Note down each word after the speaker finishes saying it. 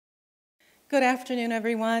Good afternoon,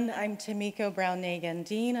 everyone. I'm Tomiko Brown-Nagin,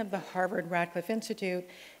 Dean of the Harvard Radcliffe Institute,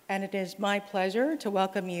 and it is my pleasure to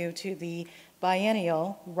welcome you to the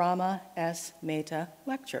biennial Rama S. Mehta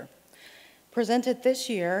Lecture, presented this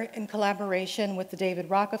year in collaboration with the David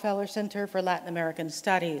Rockefeller Center for Latin American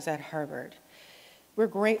Studies at Harvard. We're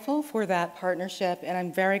grateful for that partnership, and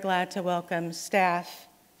I'm very glad to welcome staff,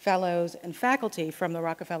 fellows, and faculty from the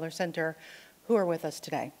Rockefeller Center who are with us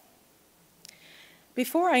today.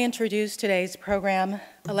 Before I introduce today's program,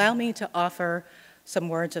 allow me to offer some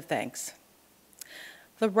words of thanks.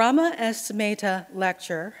 The Rama S. Mehta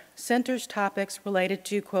Lecture centers topics related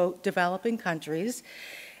to, quote, developing countries,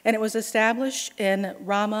 and it was established in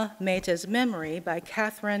Rama Mehta's memory by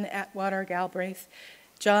Catherine Atwater Galbraith,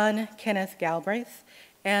 John Kenneth Galbraith,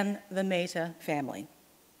 and the Mehta family.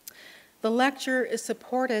 The lecture is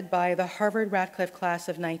supported by the Harvard Radcliffe class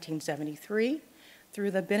of 1973,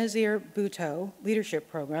 through the Benazir Bhutto Leadership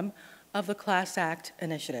Program of the Class Act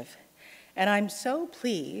Initiative. And I'm so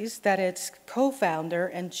pleased that its co-founder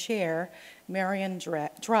and chair, Marion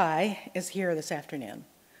Dry, is here this afternoon.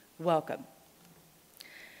 Welcome.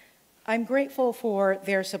 I'm grateful for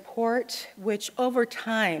their support, which over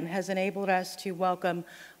time has enabled us to welcome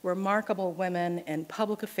remarkable women in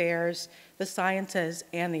public affairs, the sciences,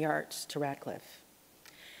 and the arts to Radcliffe.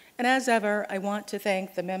 And as ever, I want to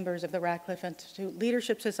thank the members of the Radcliffe Institute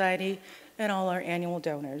Leadership Society and all our annual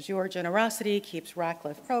donors. Your generosity keeps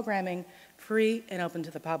Radcliffe programming free and open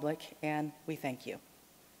to the public, and we thank you.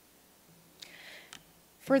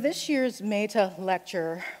 For this year's Mehta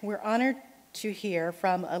Lecture, we're honored to hear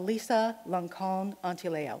from Elisa Loncón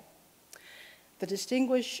Antileo, the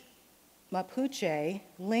distinguished Mapuche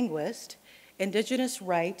linguist, indigenous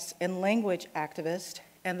rights and language activist,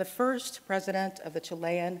 and the first president of the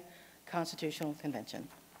Chilean Constitutional Convention.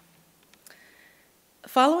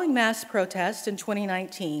 Following mass protests in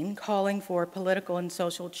 2019 calling for political and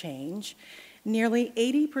social change, nearly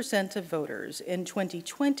 80% of voters in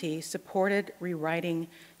 2020 supported rewriting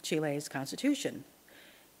Chile's constitution,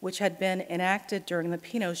 which had been enacted during the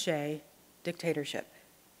Pinochet dictatorship.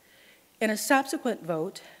 In a subsequent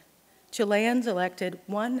vote, Chileans elected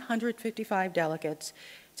 155 delegates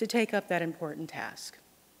to take up that important task.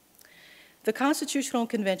 The Constitutional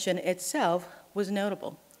Convention itself was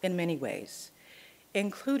notable in many ways,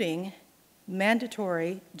 including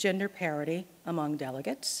mandatory gender parity among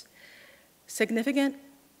delegates, significant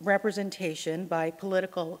representation by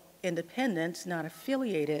political independents not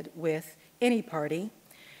affiliated with any party,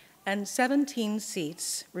 and 17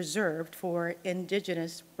 seats reserved for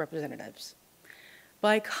indigenous representatives.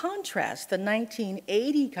 By contrast, the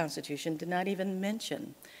 1980 Constitution did not even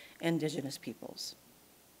mention indigenous peoples.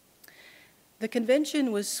 The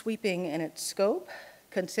convention was sweeping in its scope,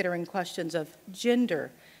 considering questions of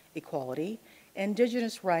gender equality,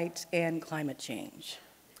 indigenous rights, and climate change.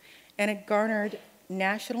 And it garnered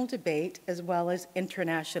national debate as well as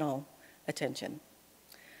international attention.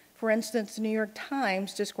 For instance, the New York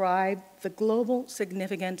Times described the global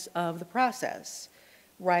significance of the process,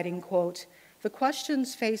 writing, quote, "The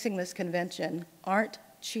questions facing this convention aren't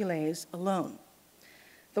Chile's alone.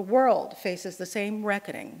 The world faces the same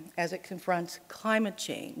reckoning as it confronts climate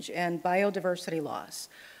change and biodiversity loss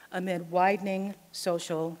amid widening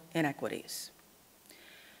social inequities."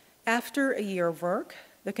 After a year of work,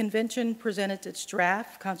 the convention presented its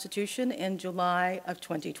draft constitution in July of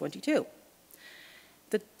 2022.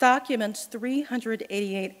 The document's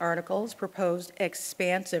 388 articles proposed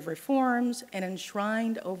expansive reforms and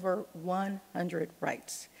enshrined over 100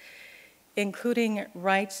 rights, including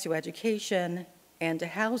rights to education and to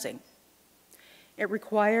housing. It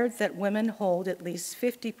required that women hold at least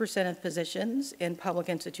 50% of positions in public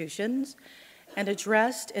institutions and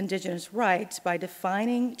addressed indigenous rights by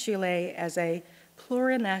defining Chile as a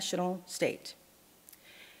plurinational state.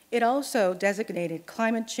 It also designated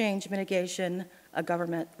climate change mitigation a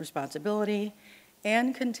government responsibility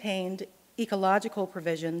and contained ecological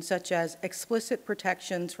provisions such as explicit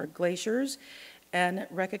protections for glaciers and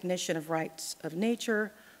recognition of rights of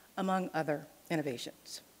nature, among other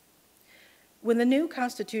innovations. When the new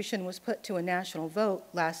constitution was put to a national vote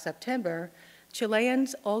last September,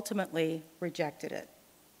 Chileans ultimately rejected it.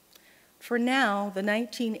 For now, the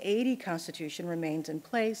 1980 constitution remains in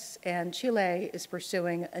place, and Chile is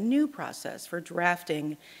pursuing a new process for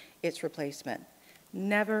drafting its replacement.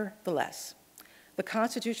 Nevertheless, the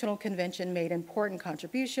Constitutional Convention made important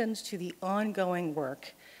contributions to the ongoing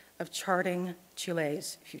work of charting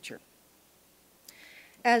Chile's future.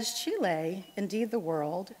 As Chile, indeed the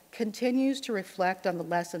world, continues to reflect on the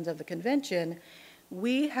lessons of the convention,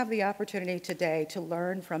 we have the opportunity today to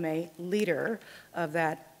learn from a leader of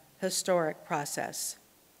that historic process.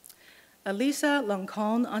 Elisa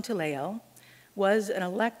Loncón Antileo was an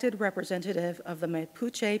elected representative of the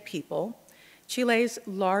Mapuche people, Chile's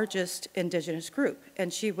largest indigenous group,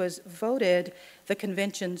 and she was voted the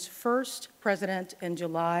convention's first president in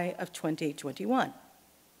July of 2021.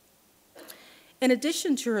 In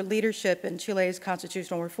addition to her leadership in Chile's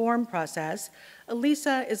constitutional reform process,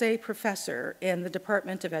 Elisa is a professor in the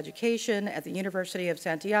Department of Education at the University of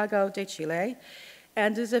Santiago de Chile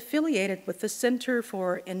and is affiliated with the Center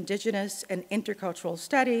for Indigenous and Intercultural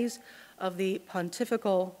Studies of the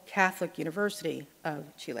Pontifical Catholic University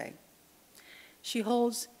of Chile. She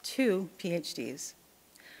holds 2 PhDs,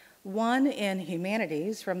 one in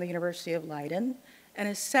humanities from the University of Leiden and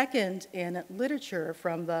a second in literature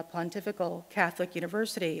from the Pontifical Catholic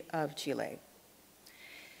University of Chile.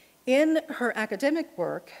 In her academic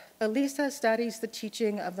work, Elisa studies the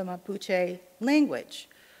teaching of the Mapuche language.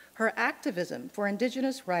 Her activism for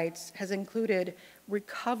indigenous rights has included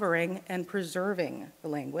recovering and preserving the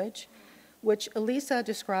language, which Elisa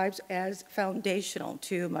describes as foundational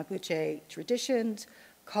to Mapuche traditions,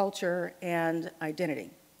 culture, and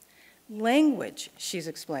identity. Language, she's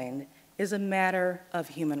explained, is a matter of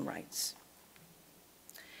human rights.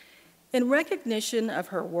 In recognition of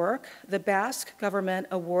her work, the Basque government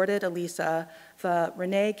awarded Elisa the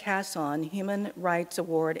René Casson Human Rights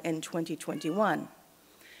Award in 2021.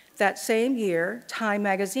 That same year, Time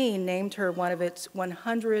magazine named her one of its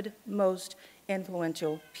 100 most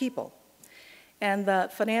influential people, and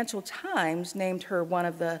the Financial Times named her one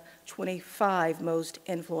of the 25 most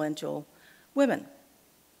influential women.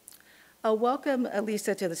 I'll welcome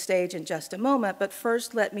Elisa to the stage in just a moment, but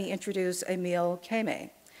first let me introduce Emile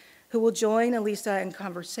Keme, who will join Elisa in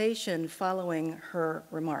conversation following her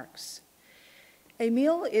remarks.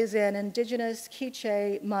 Emile is an indigenous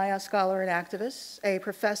Quiche Maya scholar and activist, a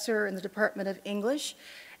professor in the Department of English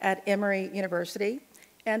at Emory University,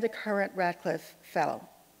 and a current Radcliffe Fellow.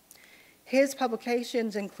 His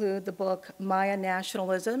publications include the book Maya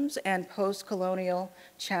Nationalisms and Post-Colonial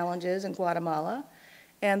Challenges in Guatemala,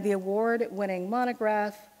 and the award-winning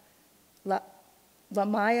monograph La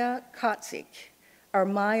Maya Katsik, Our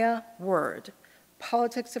Maya Word,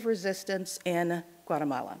 Politics of Resistance in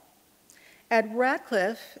Guatemala. At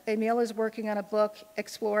Radcliffe, Emile is working on a book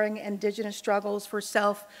exploring indigenous struggles for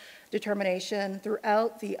self-determination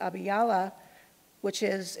throughout the Abiyala, which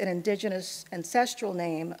is an indigenous ancestral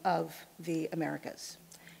name of the Americas.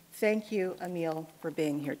 Thank you, Emile, for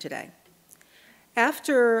being here today.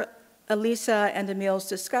 After Elisa and Emile's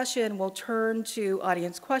discussion, we'll turn to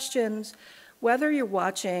audience questions. Whether you're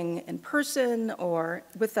watching in person or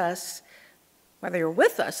with us, whether you're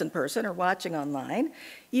with us in person or watching online,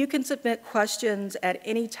 you can submit questions at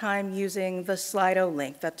any time using the Slido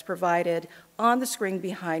link that's provided on the screen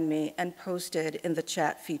behind me and posted in the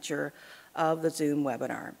chat feature of the Zoom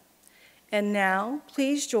webinar. And now,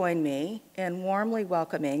 please join me in warmly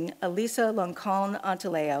welcoming Elisa Loncón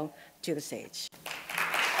Antileo to the stage.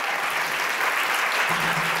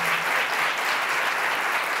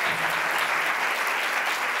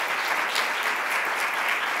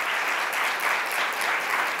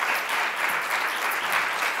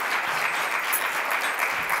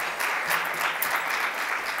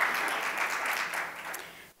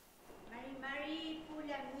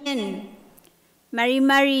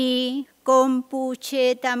 Mari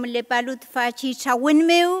kompuche tamle palut fachi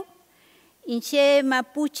chawinmeu inche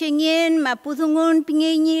mapuche ngien mapudungun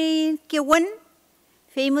pingeni kewan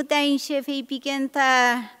feimuta inche fei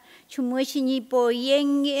pikenta chumuchi ni po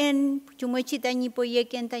yengen chumuchi tani po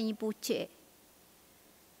yekenta ni puche.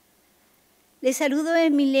 Les saludo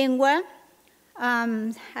en mi lengua.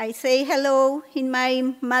 I say hello in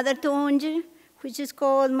my mother tongue, which is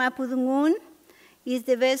called Mapudungun. Is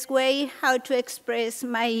the best way how to express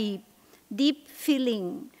my deep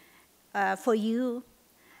feeling for you.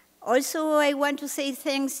 Also, I want to say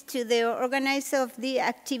thanks to the organizer of the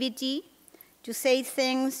activity, to say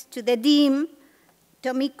thanks to the dean,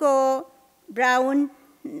 Tomiko Brown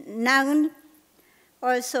Nang.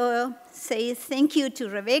 Also say thank you to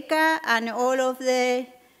Rebecca and all of the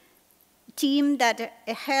team that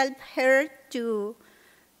helped her to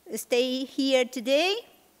stay here today.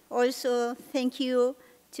 Also, thank you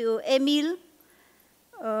to Emile,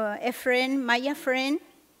 a friend, Maya friend,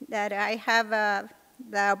 that I have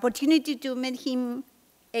the opportunity to meet him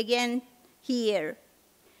again here.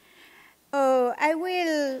 I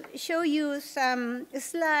will show you some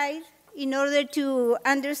slides in order to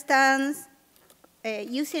understand,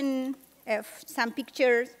 using some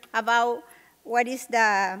pictures about what is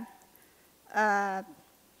the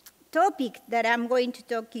topic that I'm going to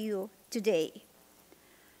talk to you today.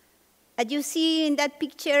 As you see in that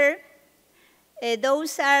picture,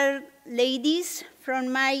 those are ladies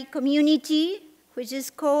from my community, which is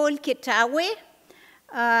called Ketawe.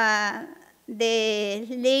 The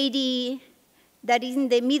lady that is in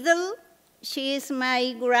the middle, she is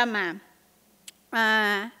my grandma.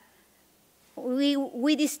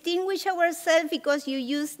 We distinguish ourselves because you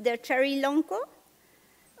use the charilonco.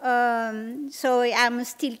 So I'm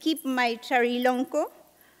still keep my charilonco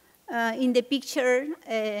in the picture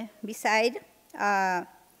beside.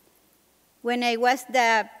 When I was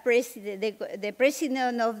the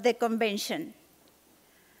president of the convention.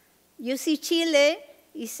 You see Chile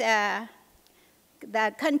is the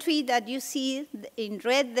country that you see in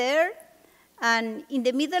red there, and in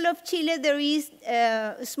the middle of Chile there is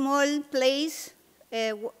a small place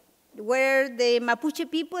where the Mapuche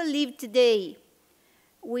people live today.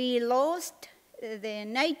 We lost the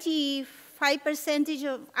 95%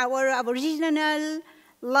 of our aboriginal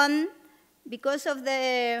land because of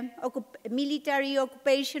the military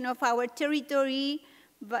occupation of our territory,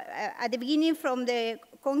 but at the beginning from the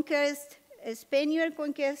conquest, Spaniard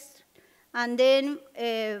conquest, and then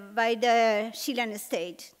by the Chilean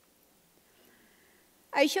state.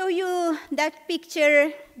 I show you that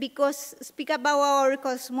picture because speak about our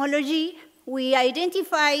cosmology. We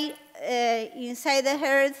identify inside the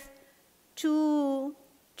earth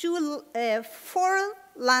four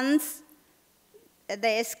lands.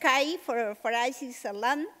 The sky for us is a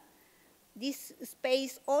land. This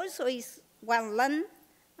space also is one land.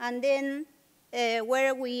 And then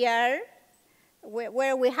where we are,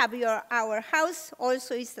 where we have our house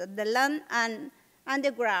also is the land and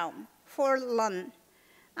the ground, four land.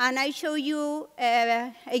 And I show you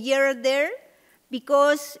a year there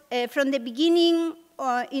because from the beginning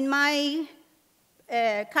in my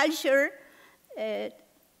culture,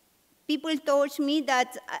 people told me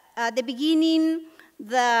that at the beginning,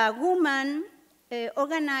 the woman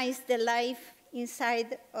organized the life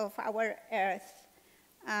inside of our earth.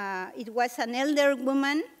 It was an elder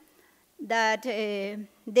woman that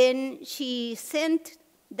then she sent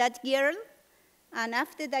that girl, and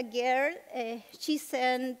after that girl, she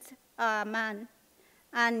sent a man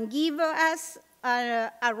and give us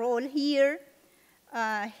a role here.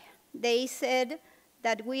 They said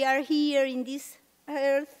that we are here in this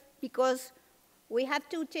earth because we have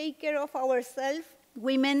to take care of ourselves,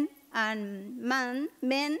 women and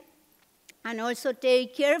men, and also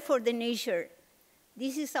take care for the nature.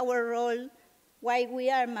 This is our role, why we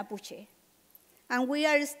are Mapuche. And we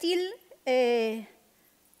are still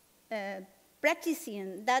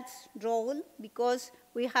practicing that role because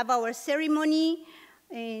we have our ceremony.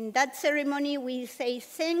 In that ceremony, we say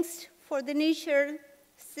thanks for the nature,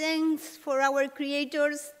 thanks for our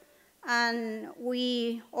creators, and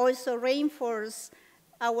we also reinforce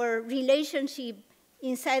our relationship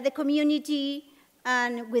inside the community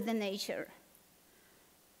and with the nature.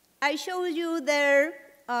 I showed you there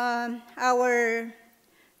our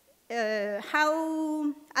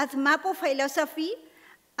how Azmapo philosophy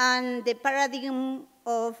and the paradigm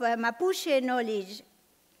of Mapuche knowledge.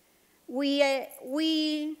 We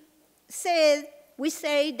say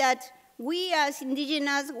that we as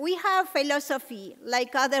indigenous, we have philosophy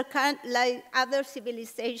like other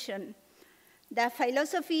civilization. The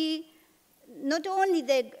philosophy, not only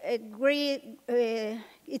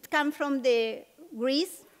it comes from the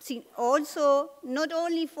Greece, also not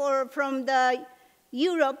only from the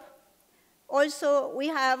Europe, also we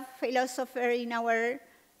have philosophers in our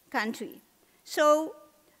country. So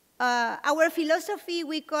our philosophy,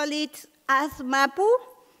 we call it Azmapu.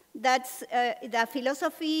 That's the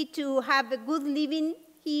philosophy to have a good living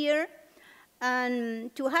here.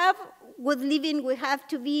 And to have good living, we have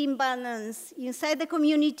to be in balance inside the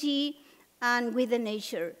community and with the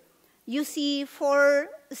nature. You see 4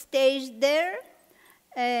 stages there.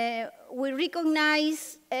 We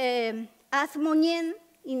recognize Azmonien.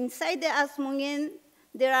 Inside the Azmonien,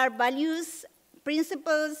 there are values,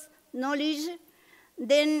 principles, knowledge.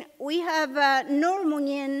 Then we have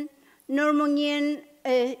Normonien. Normonien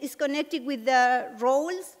is connected with the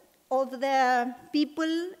roles of the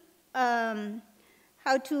people,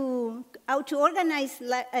 how to organize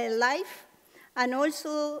life, and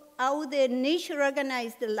also how the nature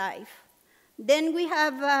organizes the life. Then we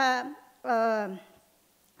have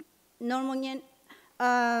Normonien,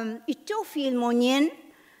 Istrophilmonien.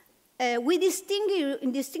 We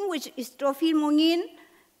distinguish Istrophilmonien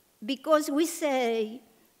because we say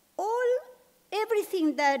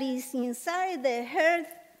everything that is inside the earth,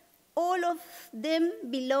 all of them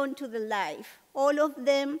belong to the life. All of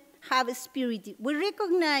them have a spirit. We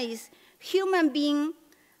recognize human beings,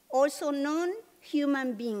 also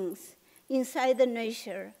non-human beings inside the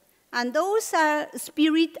nature. And those are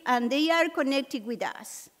spirit, and they are connected with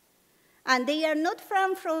us. And they are not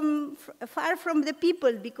far from the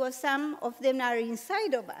people, because some of them are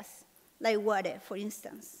inside of us, like water, for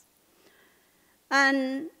instance.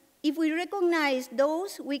 And if we recognize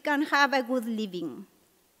those, we can have a good living.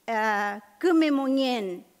 Come muy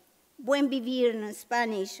bien, buen vivir in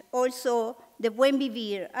Spanish. Also, the buen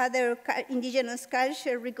vivir. Other indigenous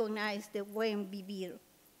culture recognize the buen vivir.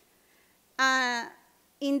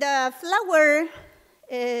 In the flower,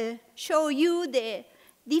 show you the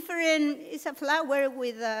different, it's a flower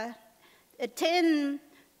with 10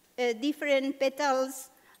 different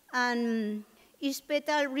petals, and each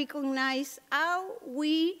petal recognizes how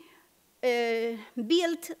we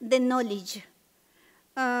built the knowledge.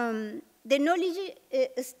 The knowledge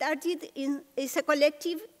is a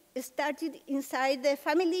collective, started inside the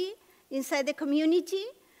family, inside the community.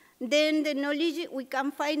 Then the knowledge, we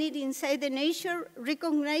can find it inside the nature,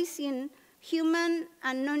 recognizing human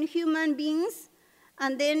and non-human beings.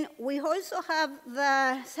 And then we also have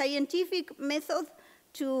the scientific method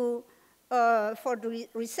for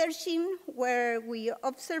researching, where we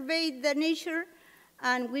observe the nature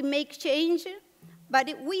and we make change.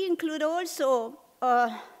 But we include also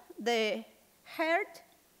the heart,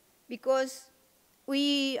 because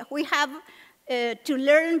we have to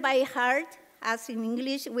learn by heart. As in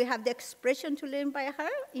English, we have the expression to learn by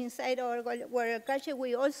heart. Inside our culture,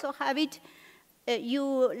 we also have it.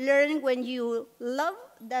 You learn when you love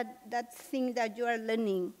that thing that you are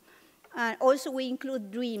learning. Also, we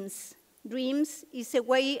include dreams. Dreams is a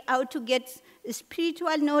way how to get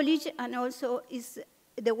spiritual knowledge, and also is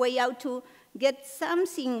the way how to get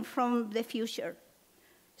something from the future.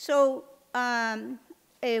 So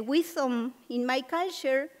wisdom in my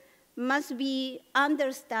culture must be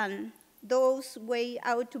understand those ways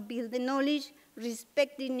how to build the knowledge,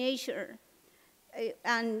 respecting nature.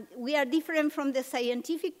 And we are different from the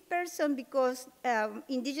scientific person, because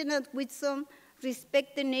indigenous wisdom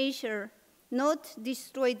respect the nature, not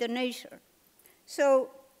destroy the nature.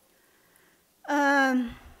 So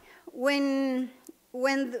when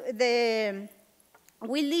we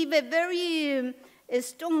live a very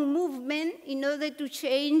strong movement in order to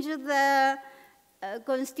change the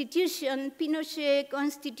constitution, Pinochet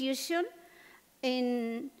constitution,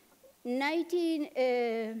 in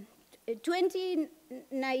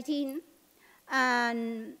 2019,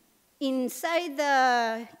 and inside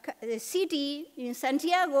the city in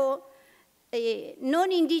Santiago,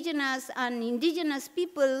 non-indigenous and indigenous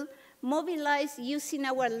people mobilized using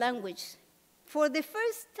our language. For the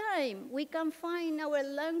first time, we can find our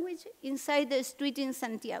language inside the street in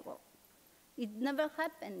Santiago. It never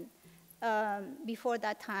happened before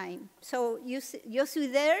that time. So you see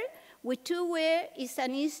there, Wituwe is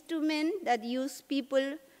an instrument that uses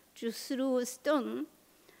people to throw stone.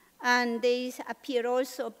 And there appear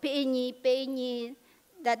also peñi,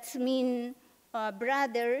 that means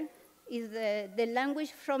brother, is the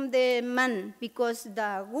language from the man, because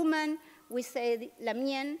the woman, we say la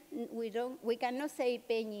mien, we cannot say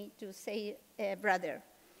peñi to say brother.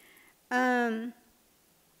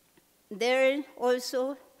 There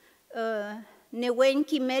also, Newen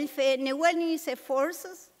Kimelfe, Newen is a force,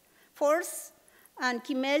 and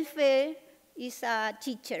Kimelfe is a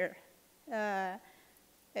teacher, a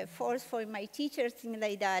force for my teacher, things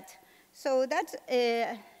like that. So that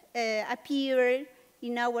appeared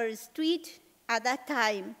in our street at that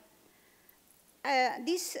time.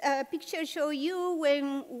 This picture shows you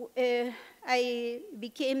when I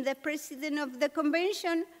became the president of the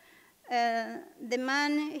convention. The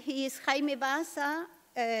man, he is Jaime Baza,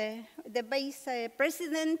 the vice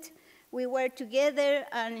president. We were together,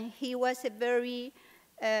 and he was a very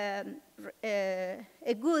a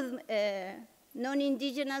good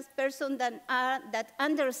non-indigenous person that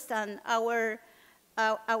understand our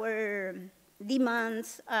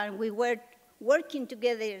demands, and we were working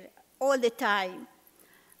together all the time.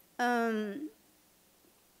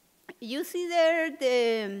 You see there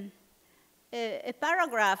a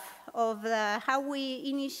paragraph of how we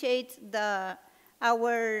initiate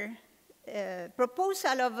our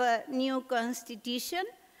proposal of a new constitution,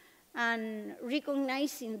 and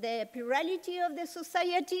recognizing the plurality of the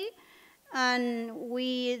society, and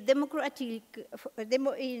we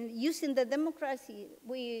using the democracy,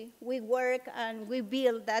 we work and we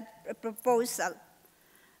build that proposal.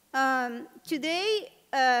 Today,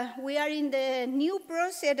 we are in the new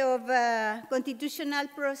process of constitutional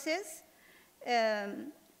process.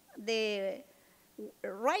 The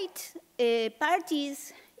right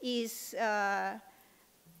parties is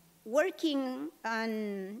working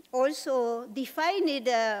and also defined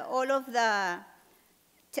all of the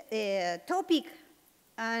topic,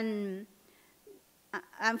 and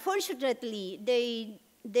unfortunately, they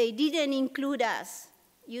they didn't include us.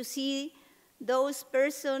 You see, those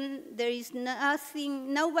persons, there is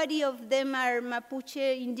nothing, nobody of them are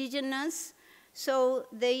Mapuche indigenous, so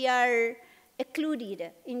they are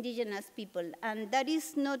excluded, indigenous people. And that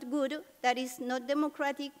is not good, that is not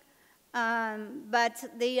democratic, but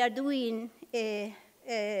they are doing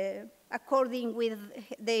according with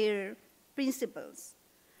their principles.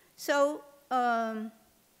 So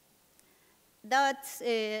that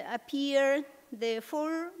appeared the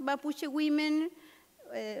 4 Mapuche women,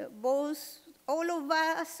 all of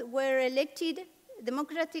us were elected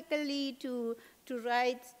democratically to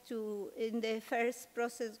write in the first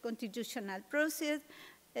process, constitutional process.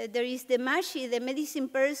 There is the Mashi, the medicine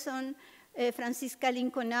person, Francisca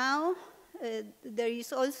Linconao. There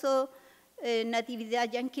is also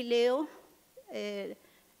Natividad Yanquileo,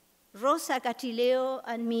 Rosa Catrileo,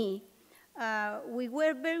 and me. We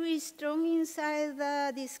were very strong inside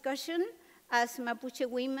the discussion as Mapuche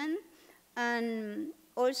women, and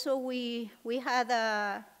also we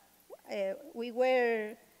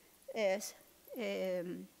were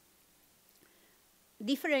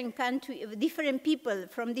different countries, different people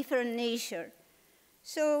from different nations.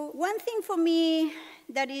 So one thing for me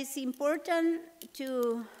that is important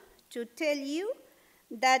to tell you,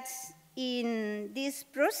 that in this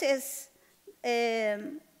process,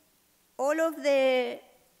 all of the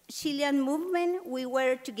Chilean movement, we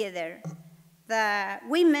were together. The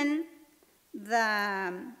women,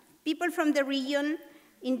 the people from the region,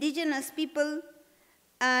 indigenous people,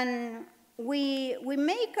 and we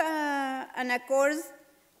make an accord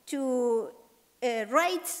to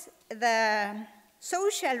write the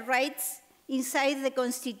social rights inside the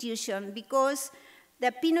Constitution, because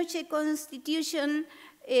the Pinochet Constitution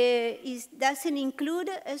doesn't include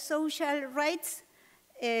social rights.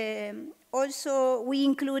 Also, we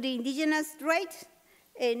include indigenous rights,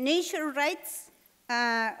 nature rights,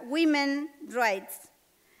 women rights.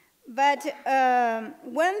 But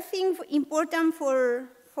one thing important for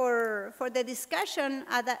the discussion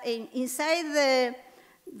inside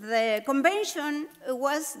the convention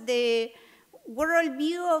was the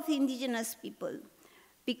worldview of indigenous people.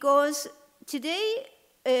 Because today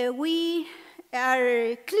we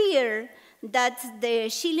are clear that the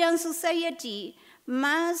Chilean society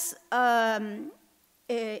must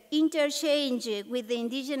interchange with the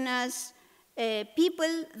indigenous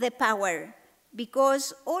people the power,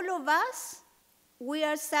 because all of us, we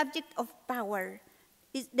are subject of power.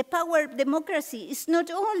 The power of democracy is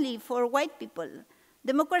not only for white people.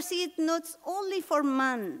 Democracy is not only for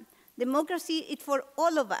man. Democracy is for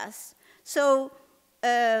all of us. So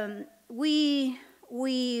we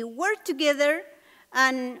work together,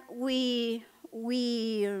 and we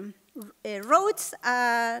wrote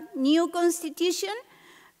a new constitution,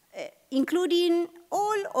 including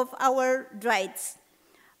all of our rights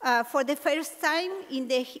for the first time in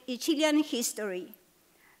the Chilean history.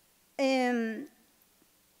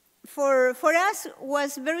 For us, it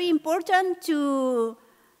was very important to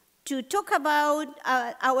talk about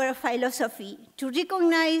our philosophy, to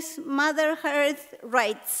recognize Mother Earth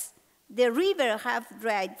rights. The river have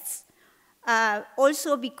rights.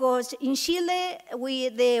 Also because in Chile,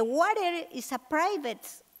 the water is a private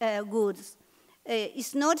good.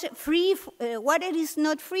 It's not free. Water is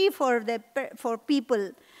not free for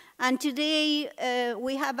people. And today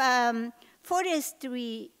we have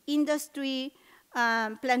forestry industry,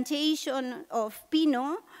 plantation of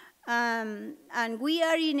pino, and we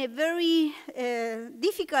are in a very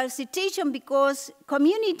difficult situation because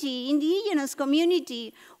community, indigenous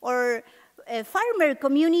community, or farmer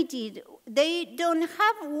community, they don't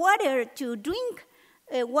have water to drink,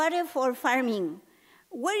 water for farming.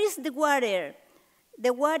 Where is the water?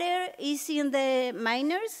 The water is in the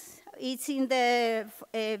miners. It's in the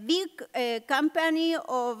big company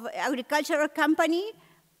of agricultural company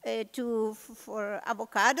for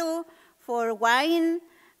avocado, for wine,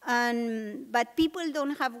 but people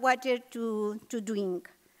don't have water to drink.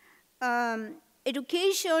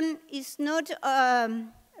 Education is not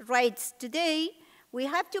rights today. We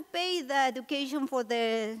have to pay the education for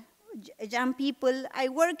the young people. I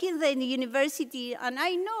work in the university, and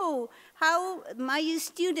I know how my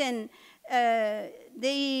students,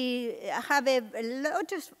 they have a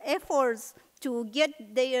lot of efforts to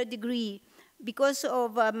get their degree because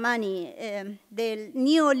of money. The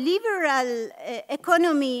neoliberal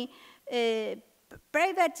economy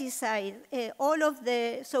privatized all of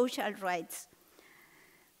the social rights.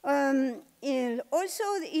 Also,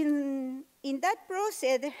 in that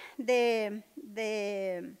process, the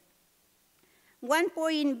one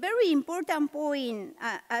point, very important point,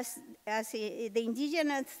 as the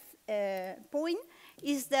indigenous point,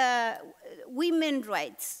 is the women's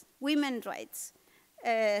rights.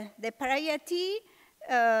 The parity,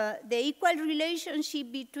 the equal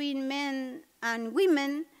relationship between men and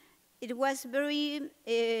women, it was very,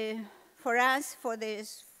 for us, for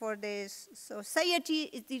this society,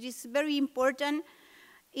 it is very important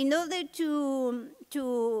in order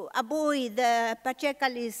to avoid the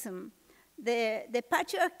patriarchalism. The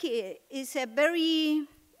patriarchy is a very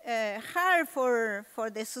hard for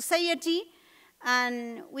the society,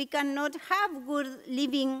 and we cannot have good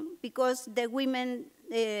living because the women,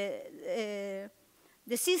 the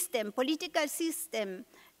system, political system,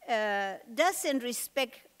 doesn't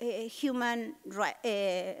respect human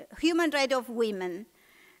right of women.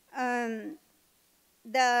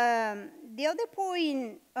 The other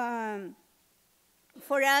point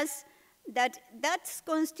for us, that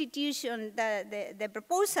constitution, the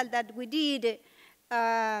proposal that we did,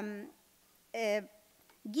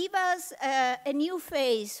 give us a new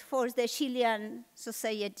face for the Chilean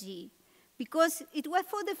society, because it was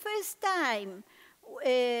for the first time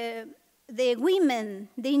the women,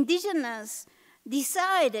 the indigenous,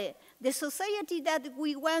 decided the society that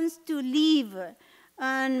we want to live,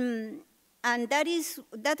 and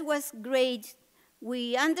that was great.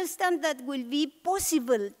 We understand that will be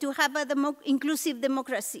possible to have an inclusive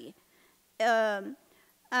democracy, and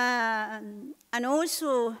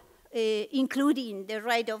also including the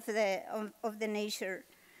right of the nature.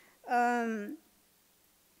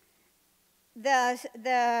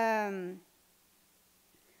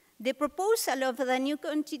 The proposal of the new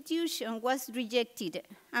constitution was rejected,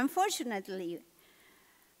 unfortunately.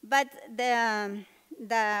 But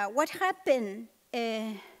what happened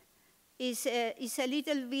is a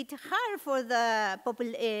little bit hard for the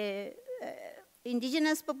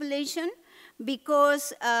indigenous population,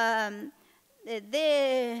 because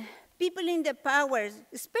the people in the power,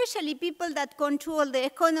 especially people that control the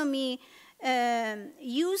economy,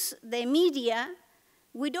 use the media.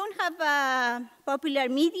 We don't have a popular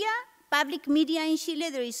media, public media in Chile.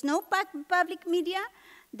 There is no public media.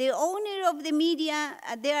 The owner of the media,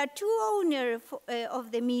 there are two owners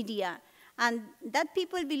of the media, and that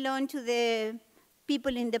people belong to the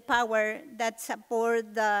people in the power that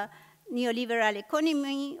support the neoliberal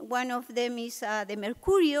economy. One of them is the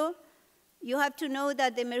Mercurio. You have to know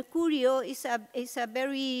that the Mercurio is a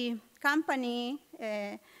very company,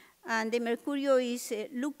 and the Mercurio is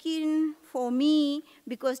looking for me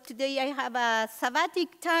because today I have a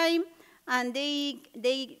sabbatic time, and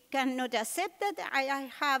they cannot accept that I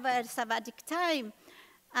have a sabbatic time.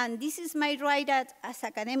 And this is my right as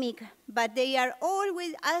academic, but they are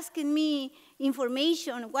always asking me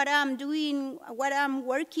information, what I'm doing, what I'm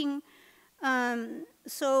working.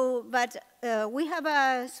 But we have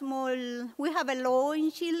a law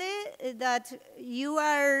in Chile that you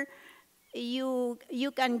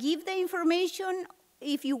can give the information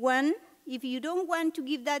if you want. If you don't want to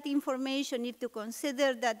give that information, if you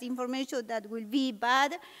consider that information that will be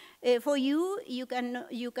bad for you, you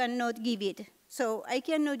cannot give it. So I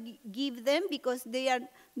cannot give them because they are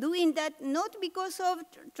doing that not because of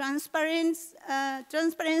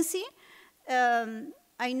transparency.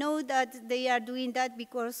 I know that they are doing that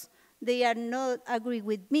because they are not agree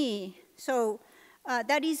with me. So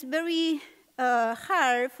that is very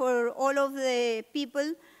hard for all of the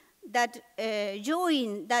people that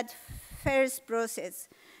join that first process.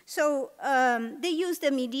 So they use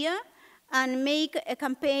the media and make a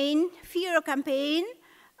campaign, fear campaign,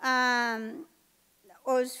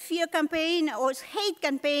 or fear campaign, or hate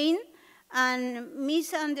campaign, and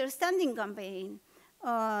misunderstanding campaign.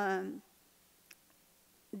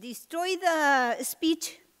 Destroy the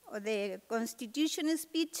speech, or the constitutional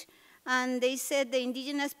speech, and they said the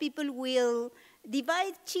indigenous people will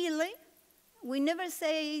divide Chile. We never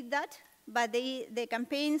say that, but the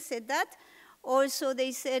campaign said that. Also,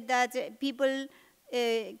 they said that people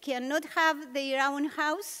cannot have their own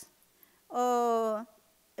house, or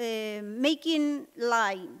making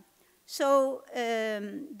lie. So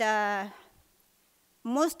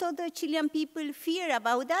most of the Chilean people fear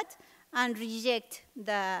about that and reject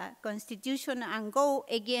the constitution and go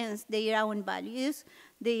against their own values,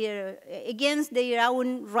 against their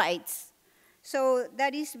own rights. So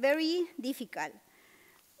that is very difficult.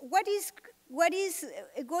 What is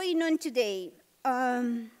going on today?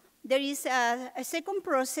 There is a second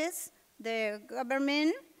process. The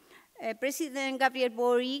government, President Gabriel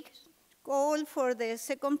Boric, called for the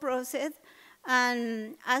second process,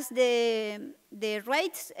 and as the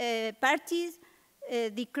rights parties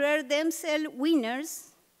declared themselves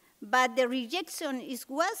winners, but the rejection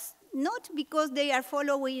was not because they are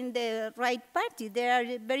following the right party. There are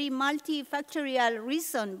very multifactorial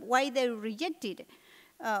reasons why they rejected.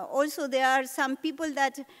 Also, there are some people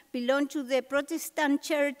that belong to the Protestant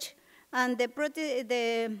church, and the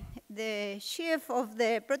chief of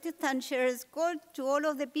the Protestant church called to all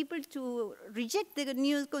of the people to reject the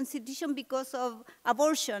new constitution because of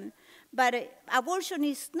abortion. But abortion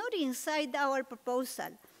is not inside our proposal.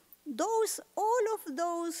 All of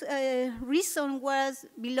those reasons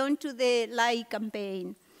belong to the lie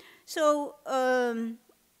campaign. So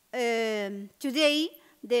today,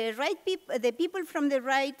 the people from the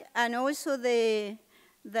right and also the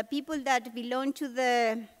people that belong to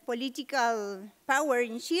the political power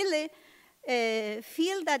in Chile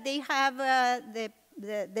feel that they have the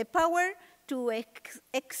power to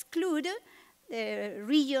exclude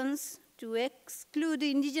regions, to exclude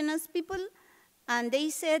indigenous people, and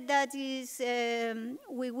they said that they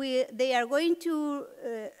are going to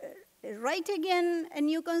write again a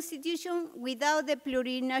new constitution without the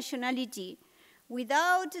plurinationality,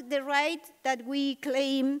 without the right that we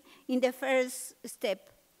claim in the first step.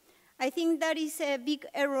 I think that is a big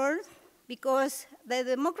error because the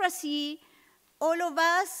democracy, all of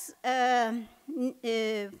us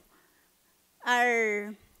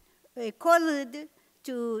are called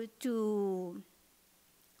to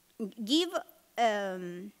give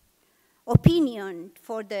opinion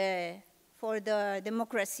for the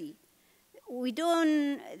democracy.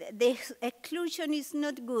 The exclusion is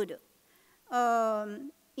not good.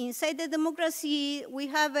 Inside the democracy, we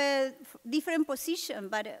have a different position,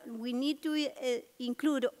 but we need to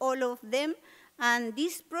include all of them, and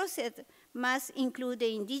this process must include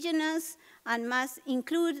the indigenous and must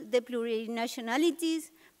include the plurinationalities,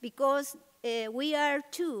 because we are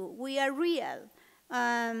two, we are real.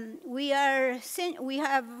 We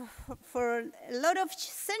have, for a lot of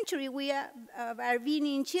centuries, we are being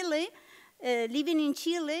in Chile, living in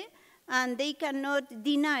Chile, and they cannot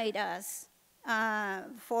deny us by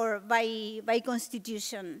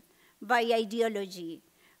constitution, by ideology.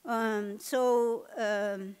 I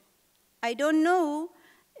don't know,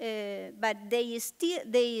 but they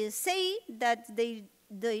say that they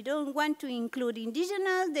don't want to include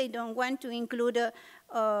indigenous, they don't want to include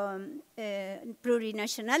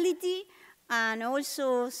plurinationality, and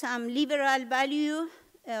also some liberal value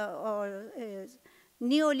or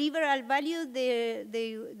neoliberal value.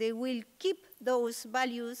 They will keep those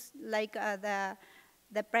values, like the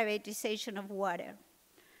privatization of water.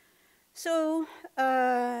 So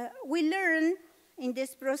we learn in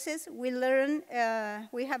this process, we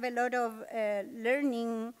have a lot of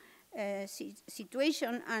learning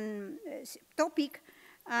situation and topic.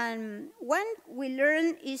 And one we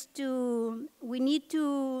learn is we need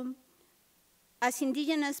to, as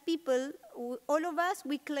indigenous people, all of us,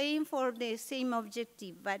 we claim for the same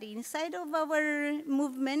objective, but inside of our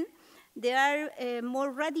movement, there are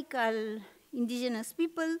more radical indigenous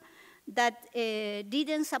people that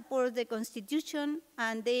didn't support the constitution,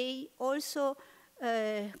 and they also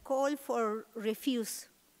call for refuse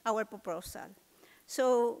our proposal.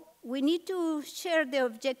 So we need to share the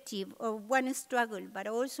objective of one struggle, but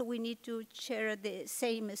also we need to share the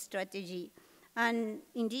same strategy. And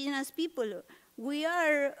indigenous people, we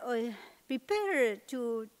are prepared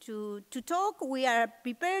to talk, we are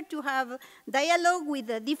prepared to have dialogue with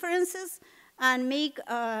the differences and make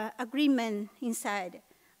agreement inside.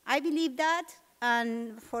 I believe that,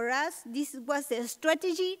 and for us, this was the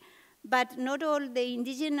strategy, but not all the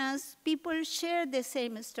indigenous people share the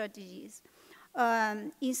same strategies.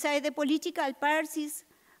 Inside the political parties,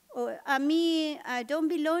 I don't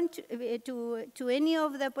belong to any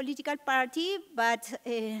of the political party, but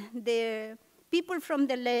the people from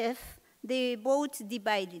the left, the votes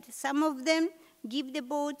divided. Some of them give the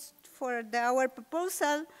votes for our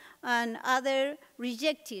proposal, and others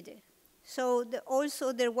rejected. So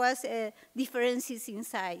also there was differences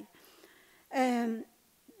inside.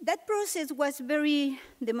 That process was very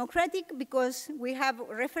democratic because we have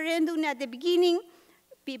a referendum at the beginning.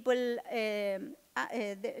 People,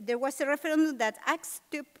 there was a referendum that asked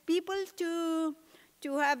the people to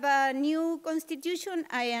have a new constitution,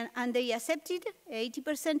 and they accepted.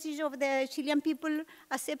 80% of the Chilean people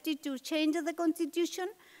accepted to change the constitution,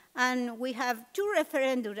 and we have two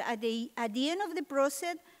referendums. At the end of the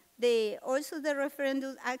process, also the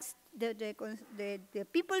referendum asked the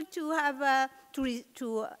people to have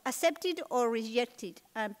to accept it or reject it,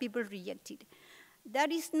 and people rejected.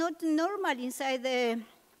 That is not normal inside the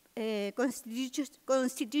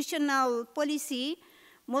constitutional policy.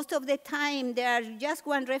 Most of the time, there are just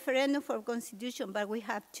one referendum for constitution, but we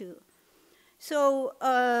have two. So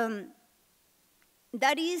that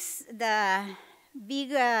is the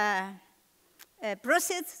big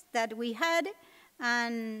process that we had,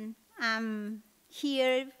 and I'm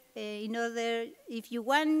here in order, if you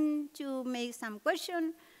want to make some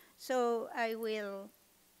question, so I will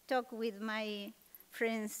talk with my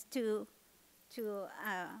friends to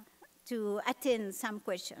attend some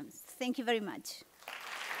questions. Thank you very much.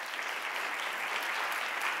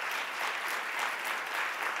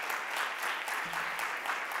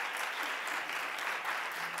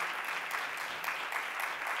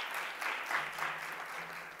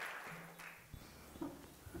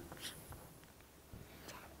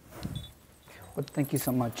 Well, thank you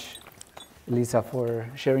so much, Elisa, for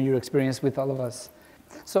sharing your experience with all of us.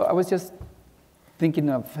 So I was just thinking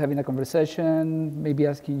of having a conversation, maybe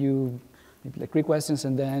asking you maybe like 3 questions,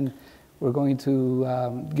 and then we're going to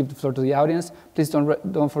give the floor to the audience. Please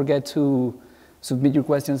don't forget to submit your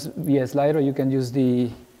questions via slide, or you can use the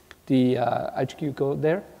HQ code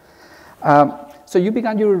there. So you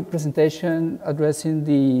began your presentation addressing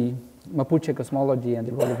the Mapuche cosmology and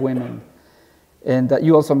the role of women. And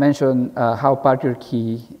you also mentioned how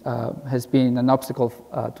patriarchy has been an obstacle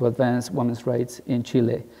to advance women's rights in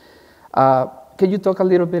Chile. Can you talk a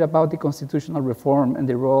little bit about the constitutional reform and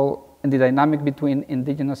the role and the dynamic between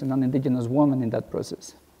indigenous and non-indigenous women in that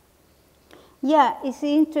process? Yeah, it's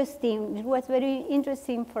interesting. It was very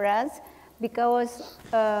interesting for us because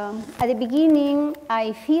at the beginning,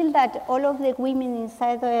 I feel that all of the women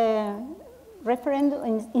inside the referendum,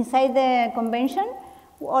 inside the convention,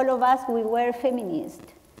 all of us, we were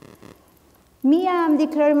feminists. Me, I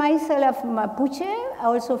declare myself Mapuche,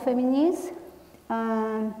 also feminist,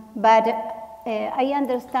 but I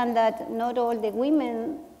understand that not all the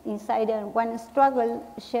women inside one struggle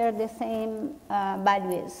share the same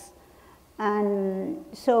values. And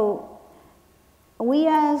so we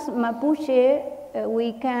as Mapuche,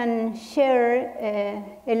 we can share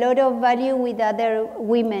a lot of value with other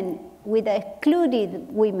women, with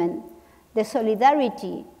excluded women. The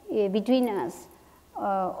solidarity between us.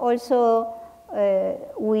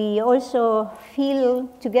 We also feel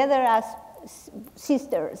together as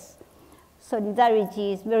sisters.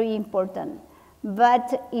 Solidarity is very important.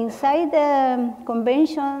 But inside the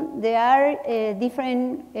convention, there are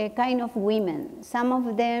different kind of women. Some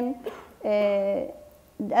of them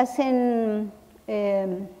doesn't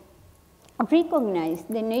recognize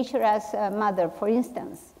the nature as a mother, for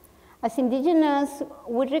instance. As indigenous,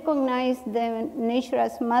 we recognize the nature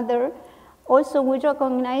as mother. Also, we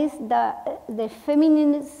recognize the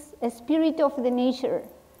feminine spirit of the nature.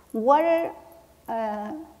 Water,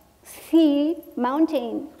 sea,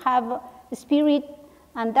 mountain have a spirit,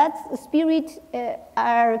 and that spirit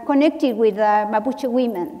are connected with Mapuche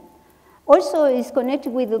women. Also, is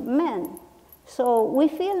connected with men. So we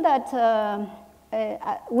feel that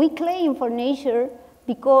we claim for nature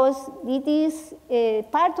because it is a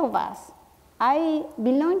part of us. I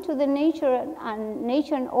belong to the nature, and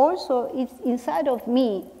nature also is inside of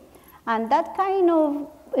me. And that kind of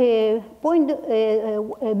view,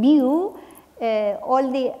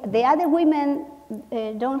 all the other women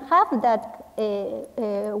don't have that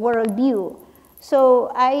world view.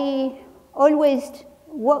 So I always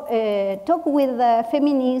talk with the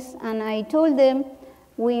feminists, and I told them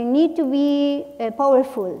we need to be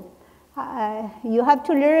powerful. You have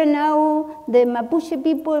to learn now the Mapuche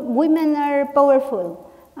people, women are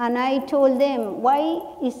powerful. And I told them why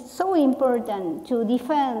it's so important to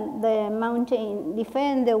defend the mountain,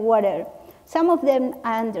 defend the water. Some of them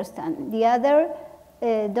I understand. The other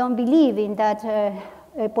don't believe in that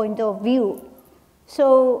point of view.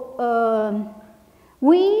 So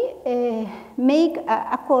we make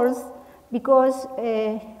accords because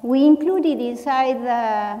we included inside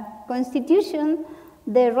the Constitution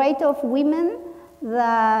the right of women,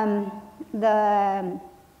 and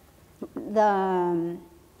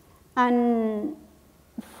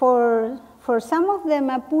for some of the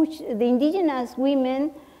Mapuche, the indigenous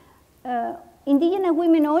women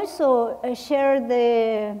also share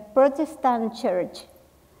the Protestant church,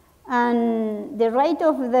 and the right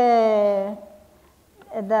of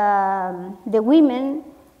the women.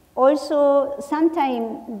 Also,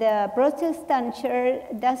 sometimes the Protestant church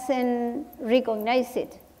doesn't recognize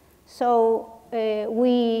it. So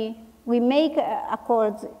we make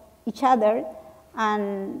accords each other,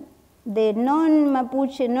 and the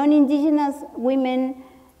non-Mapuche, non-indigenous women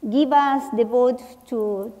give us the vote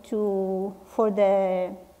for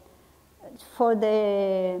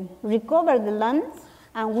the recover the lands,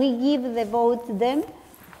 and we give the vote to them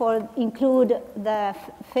for include the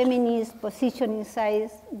feminist position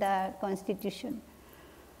inside the Constitution.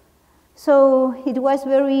 So it was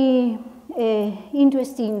very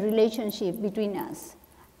interesting relationship between us.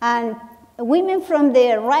 And women from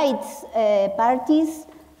the rights parties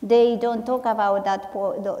they don't talk about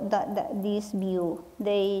this view.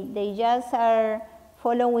 They just are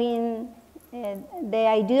following the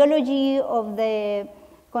ideology of the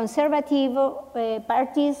conservative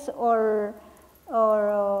parties,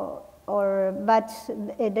 but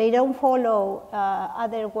they don't follow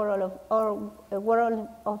other world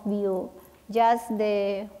of view, just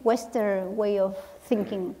the Western way of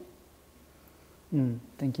thinking.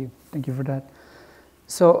 Thank you for that.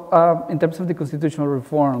 So in terms of the constitutional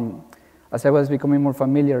reform, as I was becoming more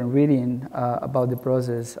familiar and reading about the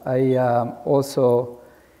process, I also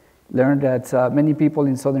learned that many people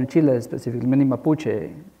in southern Chile, specifically many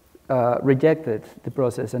Mapuche, rejected the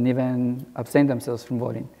process and even abstained themselves from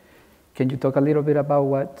voting. Can you talk a little bit about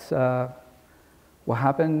what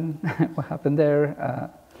happened what happened there?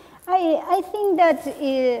 I think that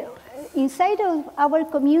inside of our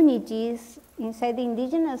communities, inside the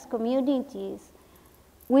indigenous communities,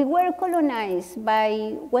 we were colonized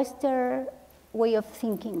by Western way of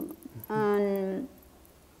thinking.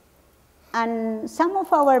 And some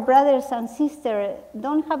of our brothers and sisters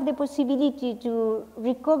don't have the possibility to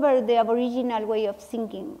recover the Aboriginal way of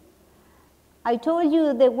thinking. I told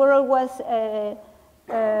you the world was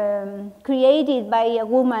created by a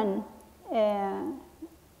woman,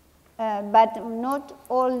 but not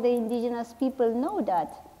all the indigenous people know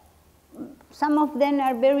that. Some of them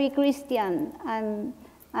are very Christian, and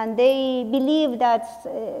they believe that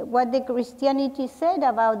what the Christianity said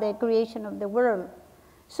about the creation of the world.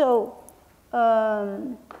 So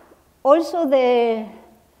also the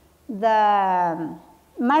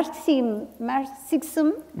Marxism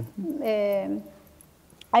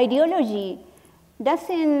ideology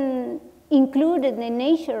doesn't include the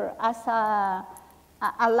nature as a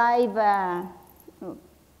live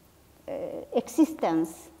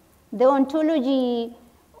existence. The ontology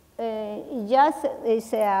just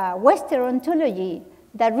is a Western ontology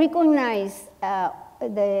that recognizes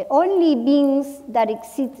the only beings that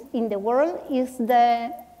exist in the world is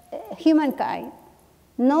the humankind,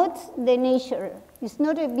 not the nature. It's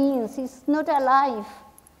not a being, it's not alive.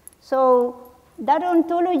 So that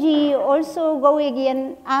ontology also go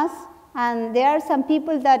against us, and there are some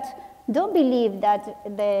people that don't believe that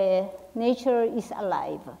the nature is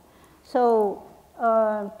alive. So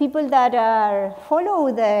people that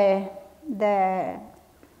follow the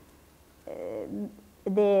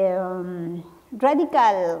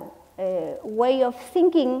radical way of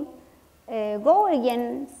thinking go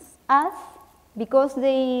against us because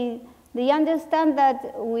they understand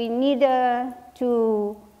that we need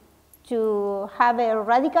to have a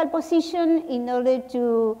radical position in order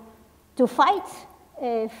to fight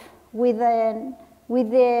with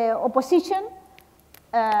the opposition,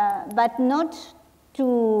 but not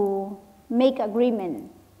to make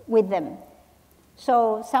agreement with them.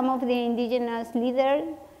 So some of the indigenous leaders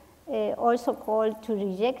also called to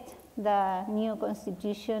reject the new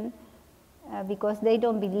constitution because they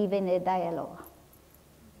don't believe in a dialogue,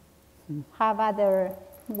 have other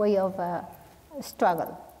way of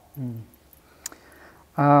struggle.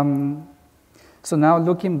 So now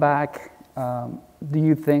looking back, do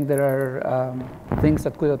you think there are things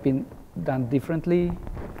that could have been done differently,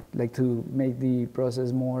 like to make the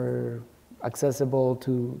process more accessible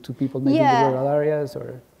to people maybe in the rural areas?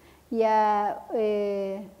 Or? Yeah,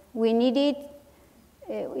 we need it.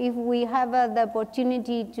 If we have the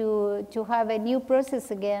opportunity to have a new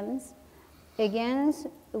process again,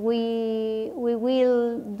 we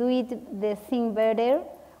will do it the thing better.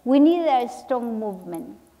 We need a strong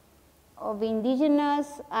movement of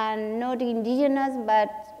indigenous and not indigenous, but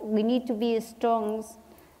we need to be strong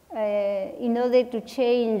in order to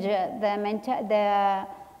change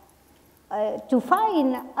to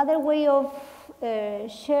find other way of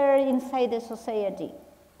share inside the society.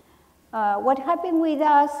 What happened with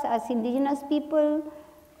us as indigenous people,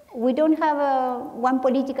 we don't have one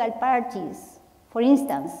political parties. For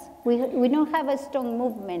instance, we don't have a strong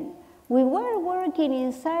movement. We were working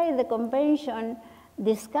inside the convention,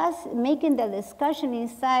 making the discussion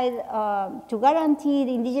inside to guarantee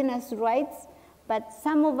the indigenous rights, but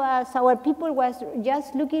some of us, our people was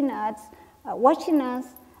just looking at, watching us,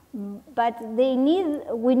 but we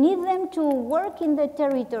need them to work in the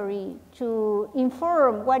territory, to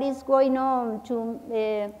inform what is going on,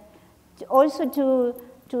 also to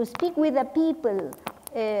speak with the people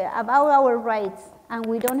about our rights. And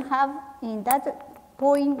we don't have, in that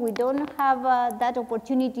point, we don't have that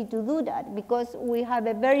opportunity to do that because we have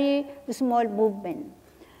a very small movement.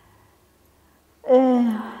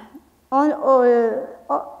 When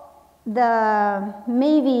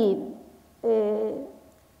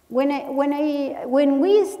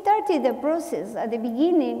we started the process at the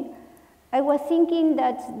beginning, I was thinking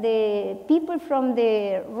that the people from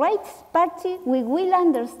the Rights Party, we will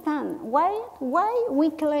understand why we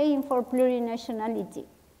claim for plurinationality.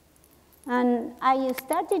 And I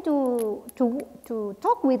started to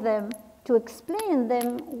talk with them, to explain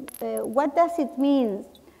them what does it mean,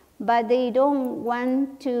 but they didn't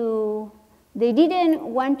want to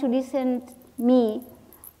listen to me.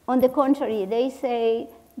 On the contrary, they say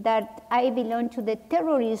that I belong to the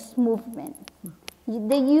terrorist movement.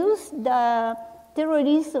 They use the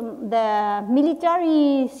terrorism, the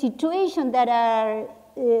military situation that are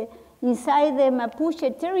inside the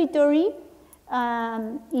Mapuche territory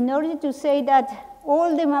in order to say that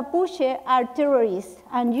all the Mapuche are terrorists,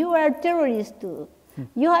 and you are terrorists too.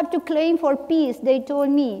 You have to claim for peace, they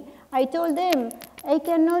told me. I told them, I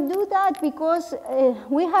cannot do that because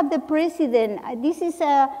we have the president. This is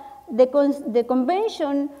the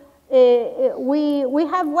convention. We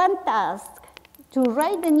have one task, to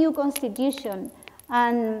write the new constitution,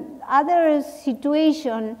 and other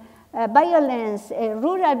situation, violence,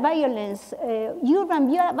 rural violence, urban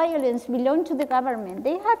violence belong to the government.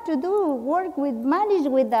 They have to manage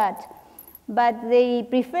with that. But they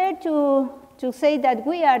prefer to say that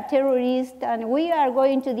we are terrorists and we are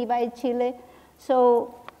going to divide Chile.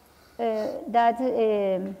 So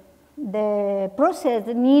the process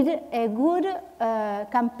needs a good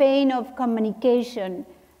campaign of communication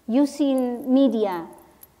using media,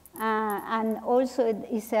 and also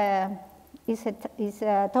it's a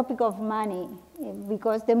topic of money,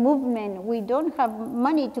 because the movement, we don't have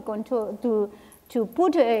money to control, to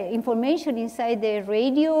put information inside the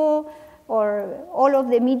radio, or all of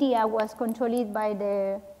the media was controlled by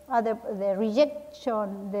the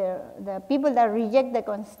rejection, the people that reject the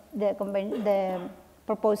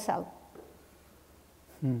proposal.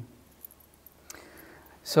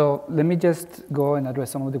 So let me just go and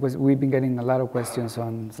address some of the questions. We've been getting a lot of questions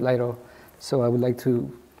on Slido, so I would like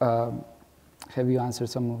to have you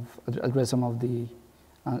address some of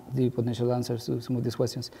the potential answers to some of these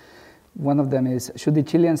questions. One of them is, should the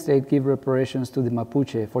Chilean state give reparations to the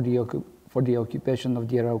Mapuche for the occupation of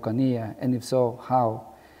the Araucanía, and if so,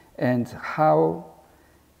 how? And how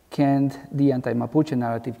can the anti-Mapuche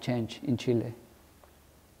narrative change in Chile?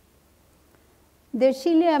 The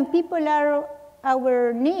Chilean people are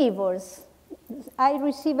our neighbors. I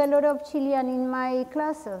receive a lot of Chilean in my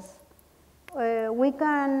classes. We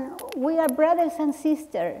are brothers and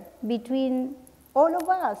sisters between all of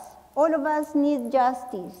us. All of us need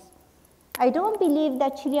justice. I don't believe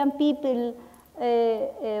that Chilean people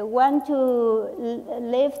want to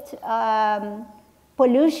lift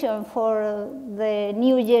pollution for the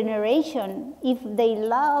new generation if they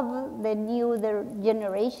love the new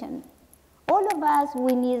generation. All of us,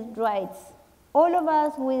 we need rights. All of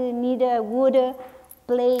us, we need a good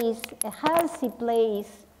place, a healthy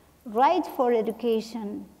place, right for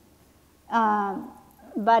education.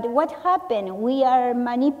 But what happened? We are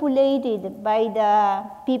manipulated by the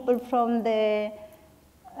people from the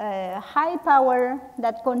high power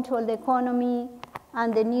that control the economy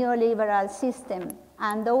and the neoliberal system.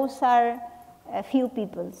 And those are a few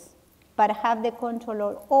peoples, but have the control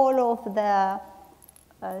of all of the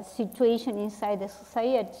situation inside the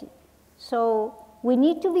society. So we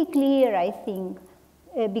need to be clear, I think,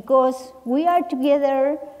 because we are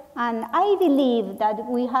together, and I believe that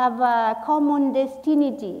we have a common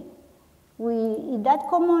destiny. That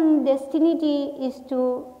common destiny is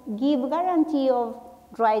to give guarantee of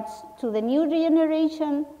rights to the new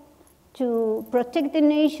generation, to protect the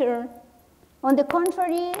nature. On the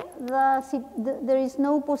contrary, there is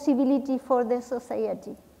no possibility for the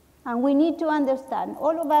society. And we need to understand,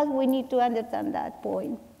 all of us, we need to understand that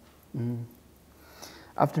point. Mm.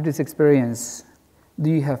 After this experience, do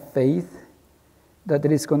you have faith that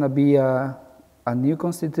there is going to be a new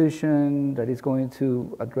constitution that is going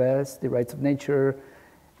to address the rights of nature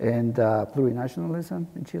and plurinationalism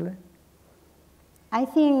in Chile? I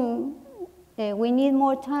think we need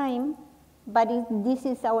more time, but this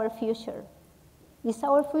is our future. It's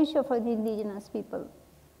our future for the indigenous people,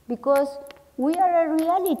 because we are a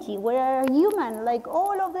reality. We are human, like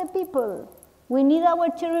all of the people. We need our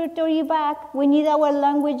territory back. We need our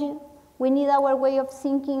language. We need our way of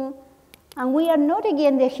thinking. And we are not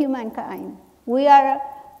against the humankind. We are.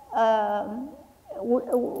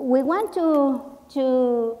 We want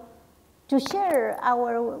to share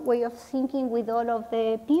our way of thinking with all of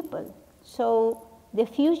the people. So the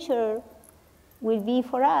future will be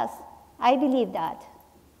for us. I believe that.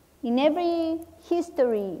 In every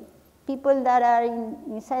history, people that are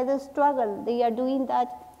inside the struggle, they are doing that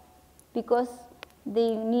because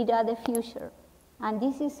they need other future. And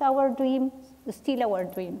this is our dream, still our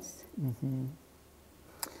dreams. Mm-hmm.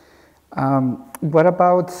 What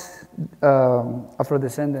about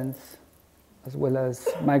Afro-descendants as well as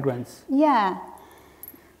migrants? Yeah.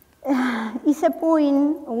 It's a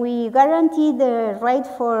point. We guarantee the right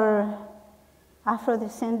for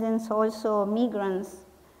Afro-descendants, also migrants,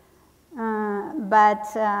 but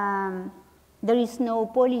there is no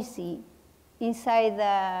policy inside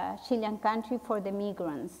the Chilean country for the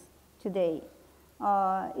migrants today.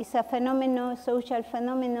 It's a phenomenon, social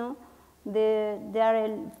phenomenon. There are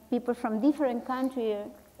people from different countries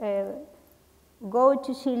go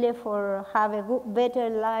to Chile for have a better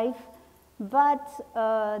life, but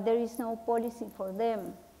there is no policy for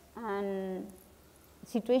them. And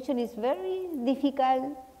situation is very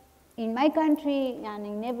difficult in my country and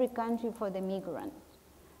in every country for the migrant.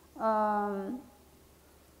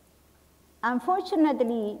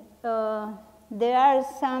 Unfortunately, there are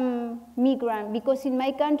some migrants, because in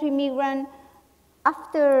my country, migrant,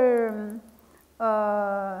 after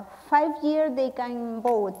 5 years, they can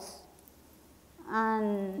vote.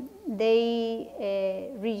 And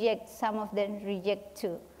they reject, some of them reject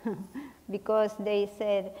too, because they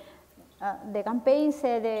said, the campaign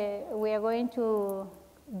said we are going to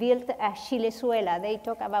build a Chilezuela. They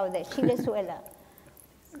talk about the Chilezuela.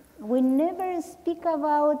 We never speak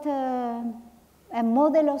about a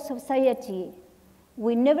model of society.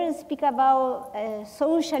 We never speak about a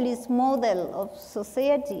socialist model of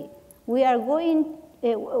society. We are going,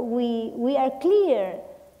 we are clear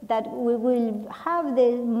that we will have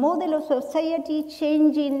the model of society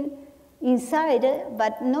changing inside,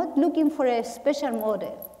 but not looking for a special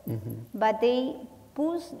model. Mm-hmm. But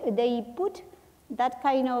they put that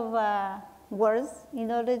kind of words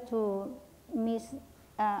in order to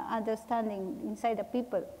misunderstanding inside the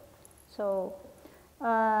people. So,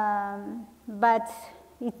 but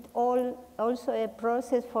it also a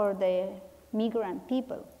process for the migrant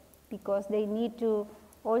people, because they need to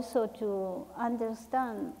also to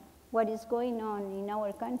understand what is going on in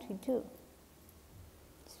our country too.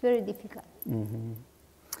 It's very difficult. Mm-hmm.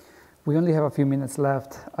 We only have a few minutes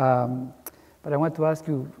left, but I want to ask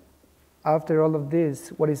you, after all of this,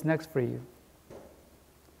 what is next for you?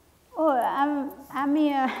 Oh,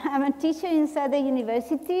 I'm a teacher inside the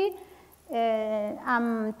university.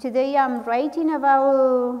 Today I'm writing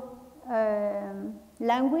about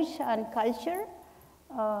language and culture,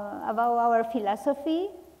 about our philosophy,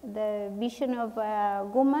 the vision of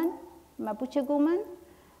woman, Mapuche woman.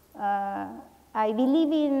 I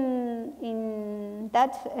believe in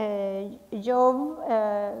that job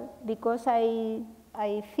because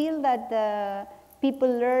I feel that the people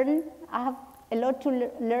learn. I have a lot to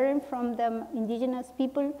learn from the indigenous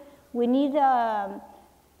people. We need a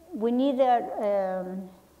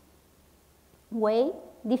way,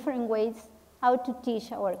 different ways how to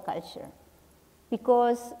teach our culture.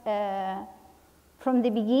 Because from the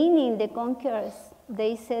beginning, the conquerors,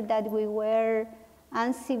 they said that we were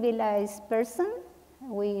uncivilized person,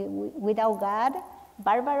 without God,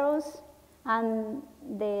 barbarous, and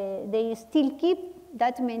they still keep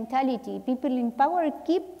that mentality. People in power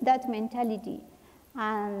keep that mentality.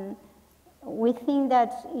 And we think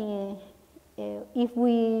that if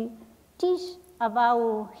we teach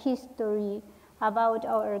about history, about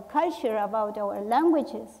our culture, about our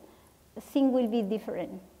languages, things will be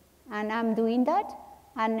different. And I'm doing that,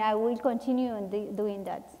 and I will continue doing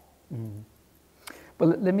that. Mm.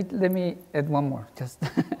 But let me add one more, just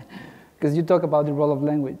because you talk about the role of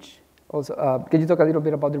language. Also, can you talk a little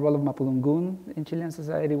bit about the role of Mapudungun in Chilean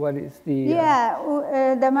society? What is the... Yeah,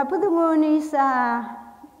 the Mapudungun is,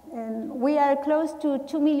 we are close to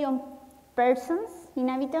 2 million persons,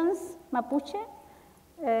 inhabitants, Mapuche,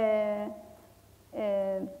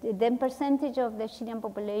 the percentage of the Chilean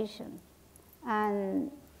population. And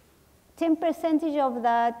 10% of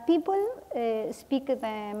the people speak the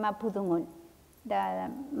Mapudungun,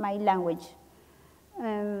 my language.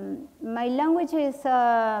 My language is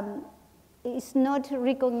not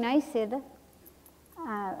recognized.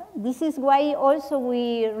 This is why also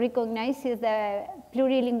we recognize the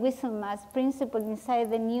plurilingualism as principle inside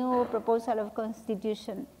the new proposal of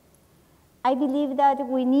constitution. I believe that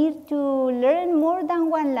we need to learn more than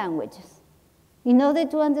one language in order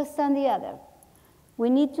to understand the other. We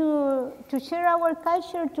need to share our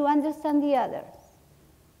culture to understand the other.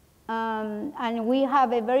 And we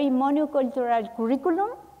have a very monocultural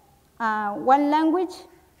curriculum. One language,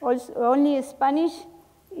 also only Spanish,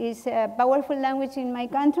 is a powerful language in my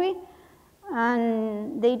country.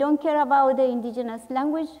 And they don't care about the indigenous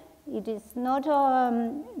language. It is not,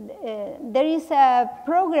 there is a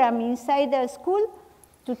program inside the school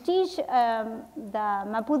to teach the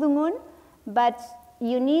Mapudungun, but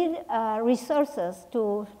you need resources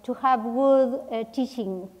to have good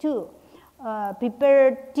teaching too.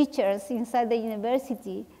 prepare teachers inside the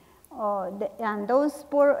university. And those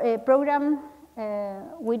programs,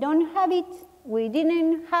 we don't have it. We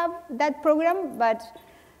didn't have that program, but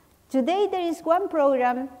today there is one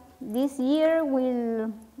program. This year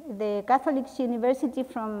the Catholic University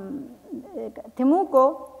from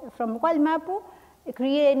Temuco, from Hualmapu,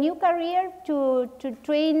 create a new career to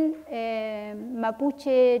train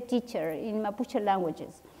Mapuche teacher in Mapuche language.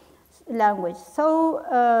 So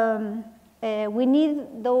we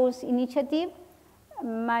need those initiatives.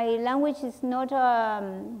 My language is not a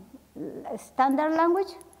standard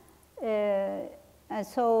language,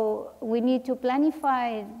 so we need to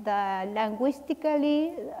planify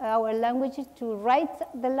linguistically our language, to write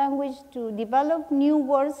the language, to develop new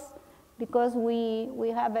words, because we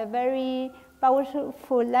have a very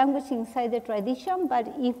powerful language inside the tradition, but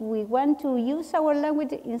if we want to use our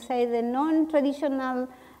language inside the non-traditional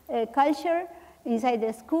culture, inside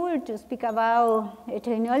the school, to speak about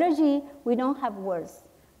technology, we don't have words.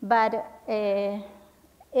 But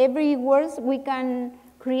every word, we can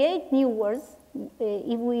create new words.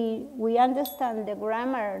 If we understand the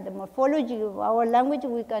grammar, the morphology of our language,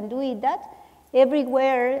 we can do it that.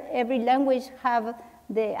 Everywhere, every language have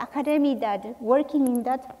the academy that working in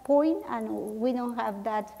that point, and we don't have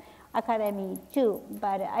that academy too.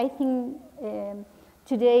 But I think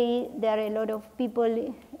today there are a lot of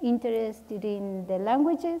people interested in the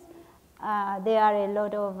languages. There are a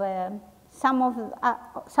lot of, some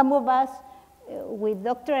of us with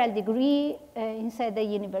doctoral degree inside the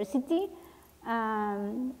university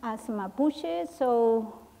as Mapuche,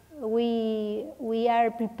 so we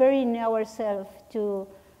are preparing ourselves to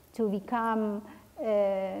become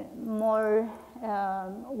more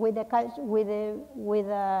with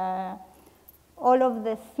all of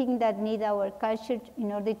the things that need our culture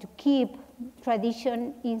in order to keep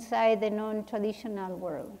tradition inside the non-traditional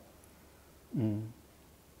world. Mm.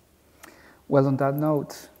 Well, on that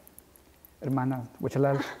note, hermana,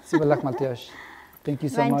 Wachalal, Sibalak Maltiosh, thank you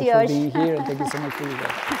so much for being here, and thank you so much for you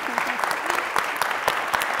guys.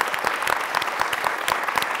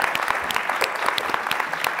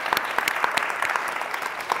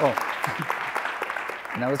 Oh,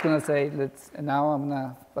 and I was going to say, now I'm going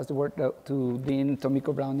to pass the word to Dean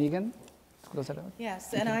Tomiko Brown-Egan.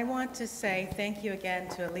 Yes, and I want to say thank you again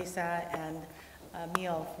to Elisa and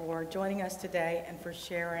Emil for joining us today and for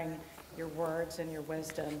sharing your words and your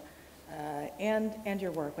wisdom and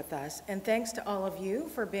your work with us. And thanks to all of you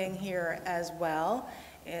for being here as well.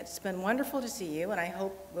 It's been wonderful to see you, and I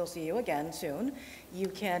hope we'll see you again soon. You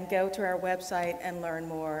can go to our website and learn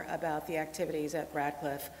more about the activities at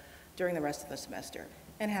Radcliffe during the rest of the semester.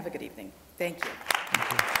 And have a good evening. Thank you.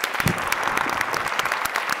 Thank you.